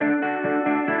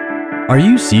Are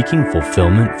you seeking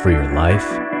fulfillment for your life?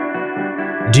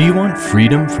 Do you want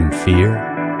freedom from fear?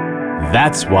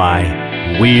 That's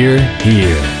why we're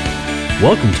here.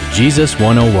 Welcome to Jesus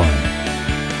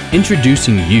 101,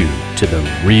 introducing you to the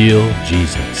real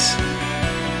Jesus.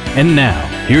 And now,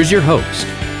 here's your host,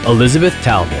 Elizabeth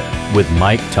Talbot with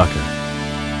Mike Tucker.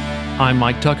 I'm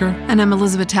Mike Tucker. And I'm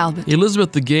Elizabeth Talbot.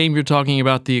 Elizabeth, the game you're talking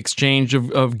about, the exchange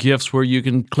of gifts where you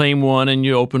can claim one and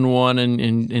you open one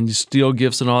and you steal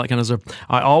gifts and all that kind of stuff.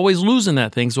 I always lose in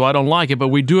that thing, so I don't like it, but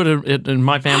we do it in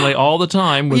my family all the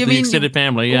time with the extended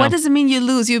family. Yeah. What does it mean you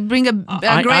lose? You bring a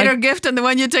greater gift than the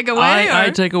one you take away?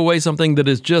 I take away something that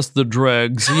is just the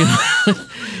dregs. You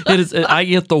know? I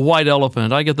get the white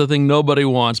elephant. I get the thing nobody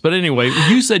wants. But anyway,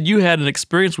 you said you had an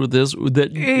experience with this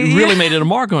that really made it a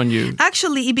mark on you.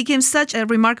 Actually, it became such a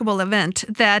remarkable event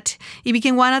that it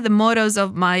became one of the mottos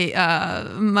of my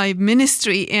my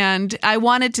ministry, and I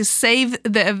wanted to save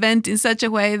the event in such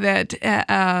a way that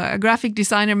a graphic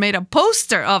designer made a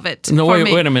poster of it. No,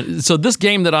 wait a minute. So this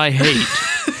game that I hate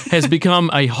has become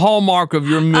a hallmark of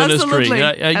your ministry.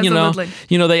 Absolutely.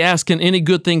 You know, they ask, can any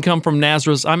good thing come from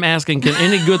Nazareth? I'm asking, can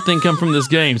any good thing come from this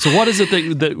game? So what is it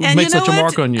that makes such a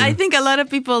mark on you? I think a lot of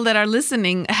people that are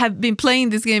listening have been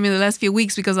playing this game in the last few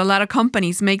weeks because a lot of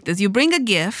companies make this. You bring a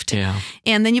gift,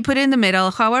 and then you put it in the middle,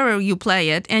 however you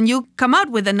play it, and you come out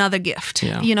with another gift.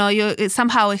 Yeah. You know, you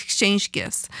somehow exchange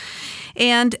gifts.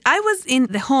 And I was in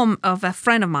the home of a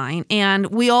friend of mine, and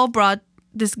we all brought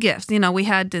this gift. You know, we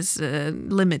had this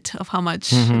limit of how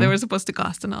much they were supposed to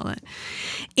cost and all that.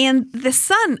 And the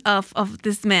son of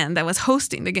this man that was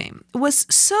hosting the game was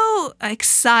so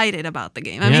excited about the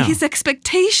game. I mean, his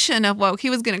expectation of what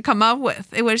he was going to come up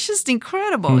with, it was just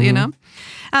incredible, you know.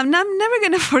 And I'm never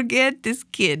going to forget this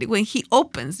kid when he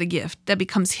opens the gift that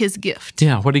becomes his gift.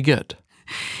 Yeah, what did he get?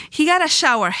 He got a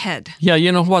shower head. Yeah,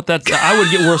 you know what? I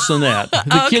would get worse than that.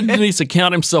 The kid needs to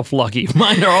count himself lucky.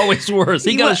 Mine are always worse.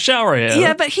 He got a shower head.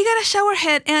 Yeah, but he got a shower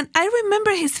head, and I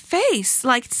remember his face,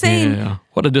 like saying, yeah.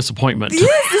 What a disappointment.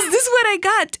 Yes, is this what I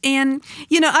got? And,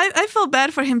 you know, I felt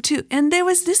bad for him too. And there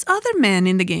was this other man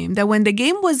in the game that when the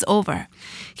game was over,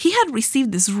 he had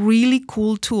received this really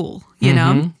cool tool, you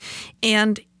know?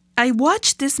 And I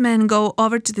watched this man go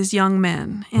over to this young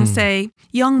man and say,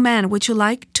 "Young man, would you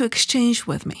like to exchange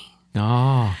with me?"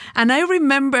 Oh. And I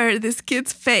remember this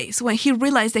kid's face when he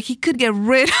realized that he could get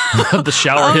rid of the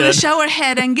shower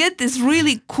head and get this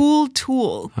really cool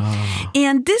tool. Oh.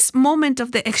 And this moment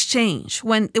of the exchange,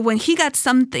 when he got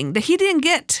something that he didn't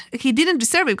get, he didn't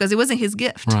deserve it because it wasn't his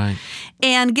gift. Right.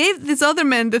 And gave this other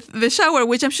man the shower,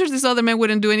 which I'm sure this other man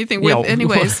wouldn't do anything with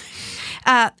anyways.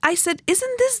 I said,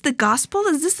 isn't this the gospel?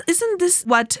 Isn't this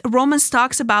what Romans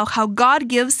talks about, how God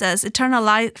gives us eternal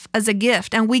life as a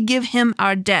gift and we give him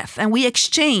our death and we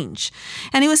exchange?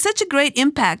 And it was such a great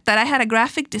impact that I had a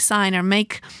graphic designer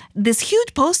make this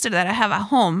huge poster that I have at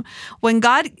home when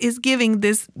God is giving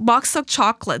this box of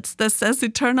chocolates that says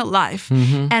eternal life.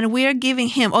 And we're giving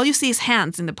him, all you see is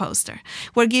hands in the poster.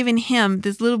 We're giving him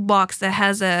this little box that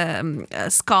has a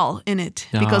skull in it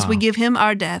because we give him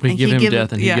our death. We give him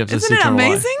death and he gives us eternal life.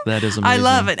 Amazing? That is amazing. I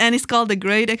love it. And it's called The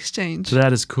Great Exchange.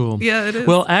 That is cool. Yeah, it is.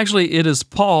 Well, actually, it is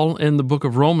Paul in the book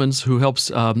of Romans who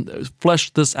helps flesh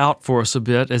this out for us a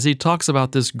bit as he talks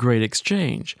about this great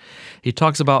exchange. He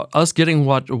talks about us getting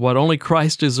what only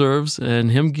Christ deserves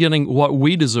and him getting what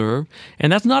we deserve.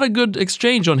 And that's not a good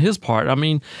exchange on his part. I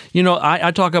mean, you know,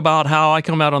 I talk about how I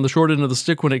come out on the short end of the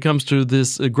stick when it comes to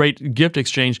this great gift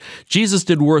exchange. Jesus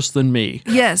did worse than me.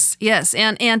 Yes.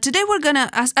 And today we're going to,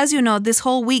 as you know, this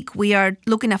whole week we are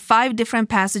looking at 5 different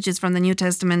passages from the New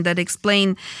Testament that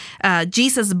explain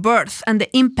Jesus' birth and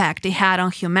the impact it had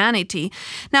on humanity.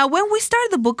 Now, when we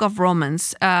start the book of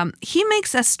Romans, he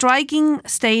makes a striking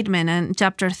statement in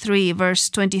chapter 3, verse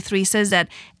 23, says that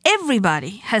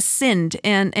everybody has sinned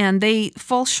and they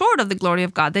fall short of the glory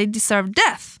of God. They deserve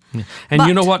death. And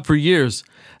you know what? For years,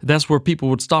 that's where people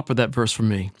would stop at that verse for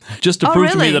me, just to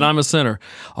prove to me that I'm a sinner.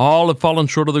 All have fallen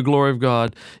short of the glory of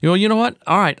God. You know what?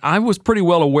 All right, I was pretty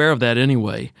well aware of that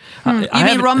anyway. You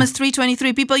mean Romans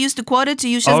 3:23? People used to quote it to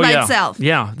you just by itself.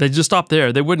 Yeah, they just stopped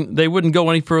there. They wouldn't go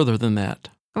any further than that.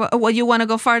 Well, you want to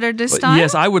go farther this time?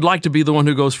 Yes, I would like to be the one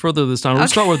who goes further this time.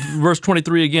 Let's start with verse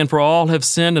 23 again. For all have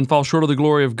sinned and fall short of the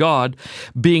glory of God,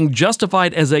 being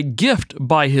justified as a gift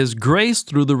by his grace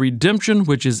through the redemption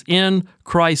which is in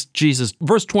Christ Jesus.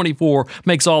 Verse 24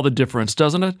 makes all the difference,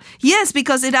 doesn't it? Yes,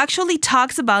 because it actually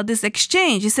talks about this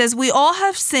exchange. It says, we all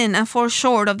have sinned and fall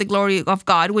short of the glory of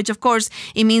God, which of course,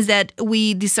 it means that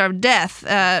we deserve death.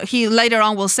 He later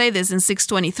on will say this in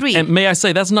 6:23. And may I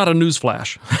say, that's not a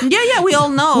newsflash. Yeah, we all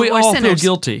know know we we're all sinners. feel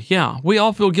guilty. Yeah, we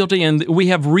all feel guilty, and we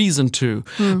have reason to.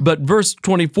 But verse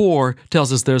 24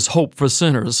 tells us there's hope for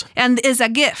sinners. And is a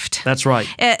gift. That's right.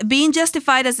 Being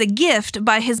justified as a gift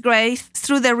by his grace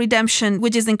through the redemption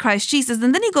which is in Christ Jesus.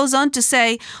 And then he goes on to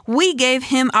say, we gave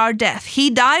him our death. He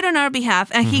died on our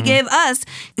behalf, and he gave us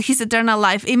his eternal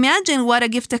life. Imagine what a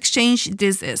gift exchange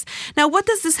this is. Now, what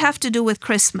does this have to do with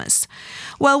Christmas?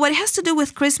 Well, what it has to do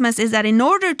with Christmas is that in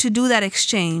order to do that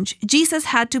exchange, Jesus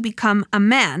had to become a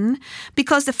man,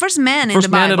 because the first man in the Bible...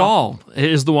 First man at all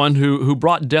is the one who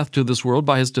brought death to this world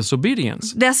by his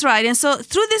disobedience. That's right. And so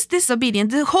through this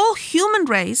disobedience, the whole human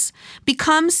race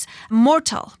becomes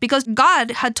mortal, because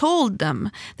God had told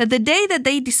them that the day that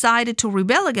they decided to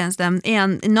rebel against them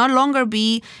and no longer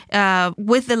be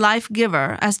with the life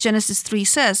giver, as Genesis 3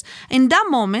 says, in that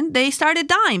moment, they started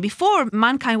dying. Before,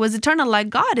 mankind was eternal like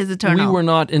God is eternal. We were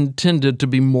not intended to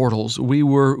be mortals. We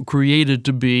were created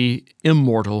to be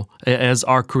immortal as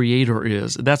our Creator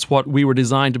is. That's what we were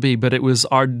designed to be. But it was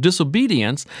our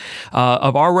disobedience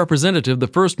of our representative, the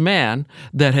first man,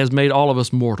 that has made all of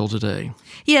us mortal today.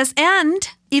 Yes, and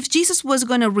if Jesus was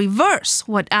going to reverse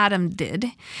what Adam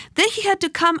did, then he had to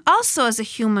come also as a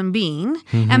human being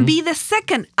and be the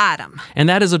second Adam. And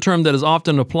that is a term that is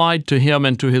often applied to him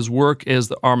and to his work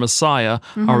as our Messiah,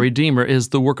 our Redeemer, is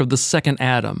the work of the second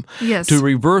Adam. Yes. To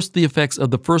reverse the effects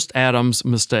of the first Adam's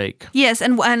mistake. Yes,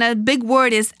 and a big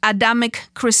word is Adamic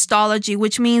Christology,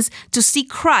 which means to see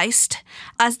Christ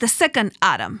as the second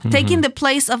Adam, taking the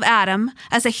place of Adam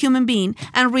as a human being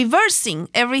and reversing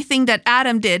everything that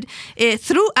Adam did.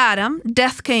 Through Adam,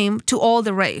 death came to all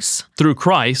the race. Through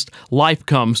Christ, life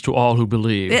comes to all who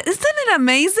believe. Isn't it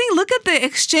amazing? Look at the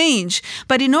exchange.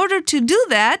 But in order to do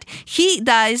that, he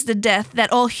dies the death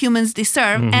that all humans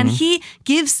deserve, and he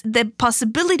gives the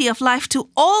possibility of life to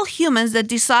all humans that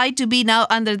decide to be now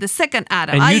under the second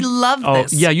Adam. I love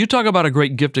this. Yeah, you talk about a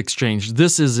great gift exchange.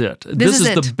 This is it. This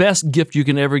is the best gift you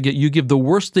can ever get. You give the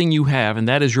worst thing you have, and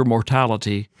that is your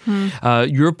mortality,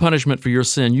 your punishment for your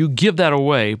sin. You give that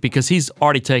away because he's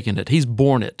already taken it. He's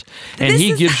borne it. And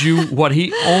he gives you what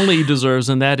he only deserves,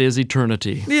 and that is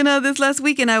eternity. You know, this last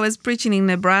weekend I was preaching in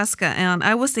Nebraska, and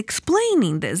I was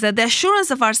explaining this, that the assurance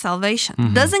of our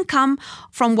salvation doesn't come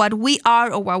from what we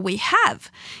are or what we have.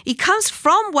 It comes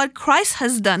from what Christ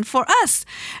has done for us.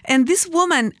 And this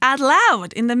woman out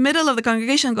loud in the middle of the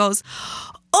congregation goes,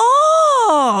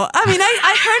 oh, I mean,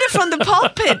 I heard it from the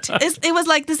pulpit. It was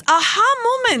like this aha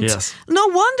moment. Yes. No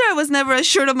wonder I was never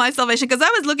assured of my salvation, because I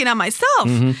was looking at myself.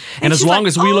 And as long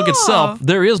as we look at self,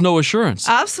 there is no assurance.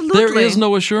 Absolutely. There is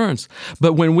no assurance.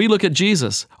 But when we look at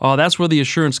Jesus, that's where the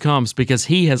assurance comes, because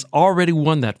he has already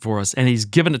won that for us, and he's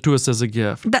given it to us as a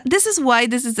gift. This is why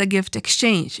this is a gift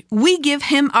exchange. We give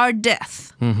him our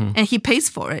death, and he pays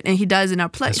for it, and he dies in our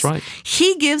place. That's right.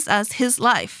 He gives us his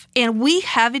life, and we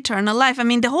have eternal life. I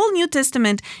mean, the whole New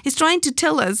Testament is trying to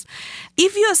tell us,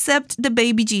 if you accept the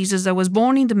baby Jesus that was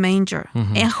born in the manger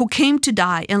and who came to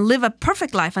die and live a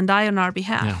perfect life and die on our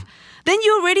behalf, then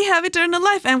you already have eternal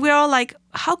life. And we're all like,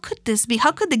 how could this be?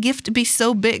 How could the gift be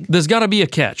so big? There's got to be a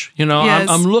catch. You know, Yes.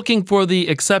 I'm looking for the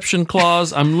exception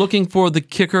clause. I'm looking for the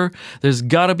kicker. There's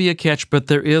got to be a catch, but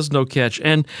there is no catch.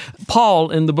 And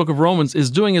Paul in the book of Romans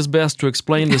is doing his best to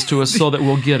explain this to us so that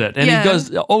we'll get it. And he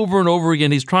goes over and over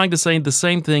again. He's trying to say the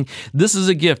same thing. This is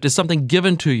a gift. It's something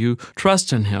given to you.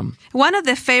 Trust in him. One of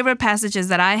the favorite passages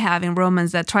that I have in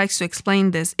Romans that tries to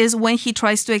explain this is when he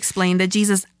tries to explain that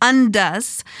Jesus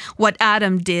undoes what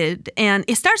Adam did. And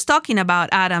it starts talking about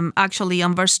Adam actually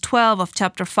on verse 12 of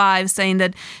chapter 5, saying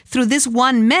that through this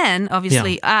one man,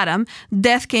 obviously Adam,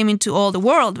 death came into all the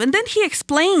world. And then he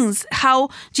explains how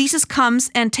Jesus comes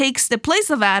and takes the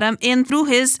place of Adam, and through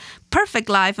his perfect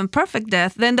life and perfect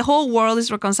death, then the whole world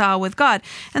is reconciled with God.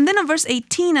 And then in verse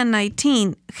 18 and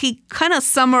 19, he kind of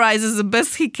summarizes the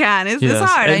best he can. It's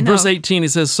hard, I In know. verse 18, he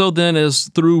says, so then as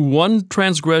through one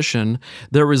transgression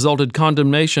there resulted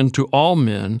condemnation to all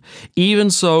men, even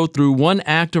so through one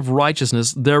act of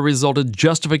righteousness there resulted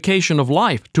justification of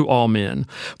life to all men.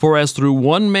 For as through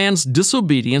one man's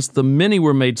disobedience the many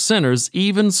were made sinners,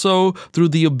 even so through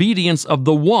the obedience of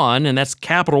the one, and that's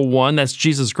capital one, that's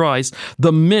Jesus Christ,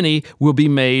 the many will be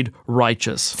made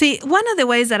righteous. See, one of the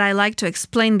ways that I like to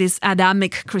explain this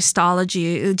Adamic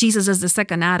Christology, Jesus as the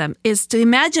second Adam, is to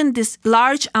imagine these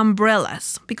large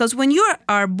umbrellas. Because when you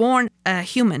are born a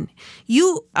human,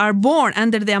 you are born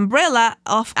under the umbrella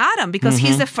of Adam, because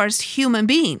he's the first human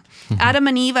being. Adam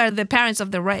and Eve are the parents of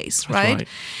the race, right?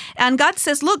 And God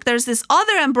says, look, there's this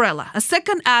other umbrella. A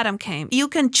second Adam came. You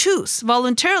can choose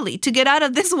voluntarily to get out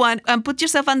of this one and put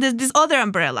yourself under this other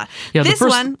umbrella. Yeah, this the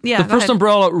first one,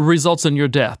 umbrella results in your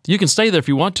death. You can stay there if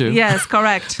you want to. Yes,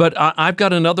 correct. But I've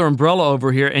got another umbrella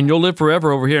over here, and you'll live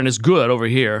forever over here, and it's good over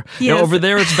here. Yes. Over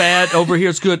there it's bad, over here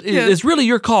it's good. Yes. It's really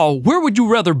your call. Where would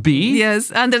you rather be?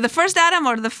 Yes, under the first Adam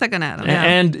or the second Adam. Yeah.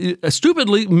 And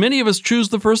stupidly, many of us choose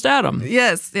the first Adam.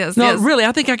 Yes. No, really,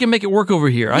 I think I can make it work over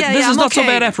here. This is not so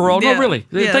bad after all. Yeah. No, really.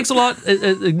 Yeah. Thanks a lot.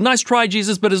 Nice try,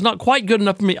 Jesus, but it's not quite good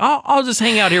enough for me. I'll just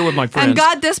hang out here with my friends. And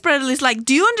God desperately is like,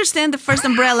 do you understand the first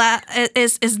umbrella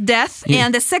is death,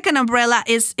 and the second umbrella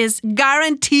is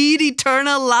guaranteed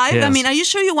eternal life? Yes. I mean, are you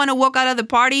sure you want to walk out of the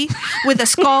party with a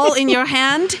skull in your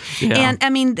hand? Yeah. And I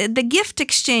mean, the gift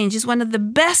exchange is one of the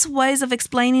best ways of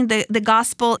explaining the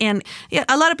gospel. And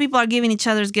a lot of people are giving each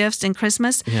other's gifts in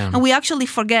Christmas. Yeah. And we actually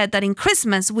forget that in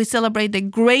Christmas, we celebrate the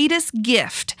greatest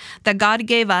gift that God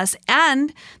gave us,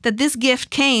 and that this gift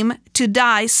came to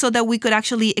die so that we could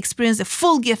actually experience the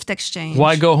full gift exchange.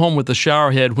 Why go home with the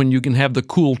shower head when you can have the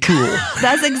cool tool?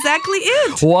 That's exactly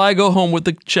it. Why go home with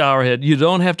the shower head? You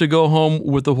don't have to go home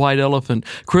with the white elephant.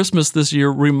 Christmas this year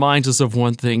reminds us of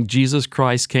one thing. Jesus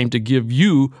Christ came to give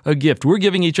you a gift. We're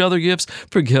giving each other gifts.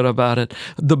 Forget about it.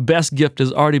 The best gift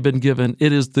has already been given.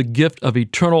 It is the gift of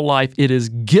eternal life. It is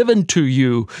given to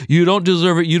you. You don't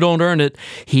deserve it. You don't earn it.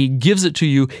 He gives it to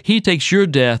you. He takes your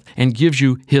death and gives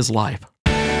you his life.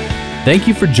 Thank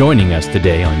you for joining us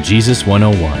today on Jesus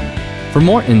 101. For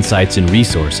more insights and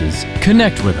resources,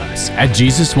 connect with us at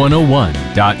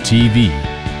Jesus101.tv.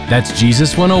 That's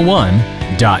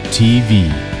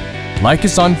Jesus101.tv. Like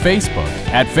us on Facebook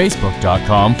at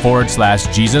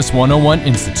facebook.com/Jesus101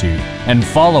 Institute and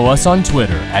follow us on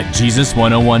Twitter at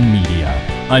Jesus101 Media.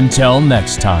 Until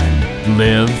next time,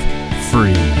 live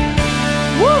free.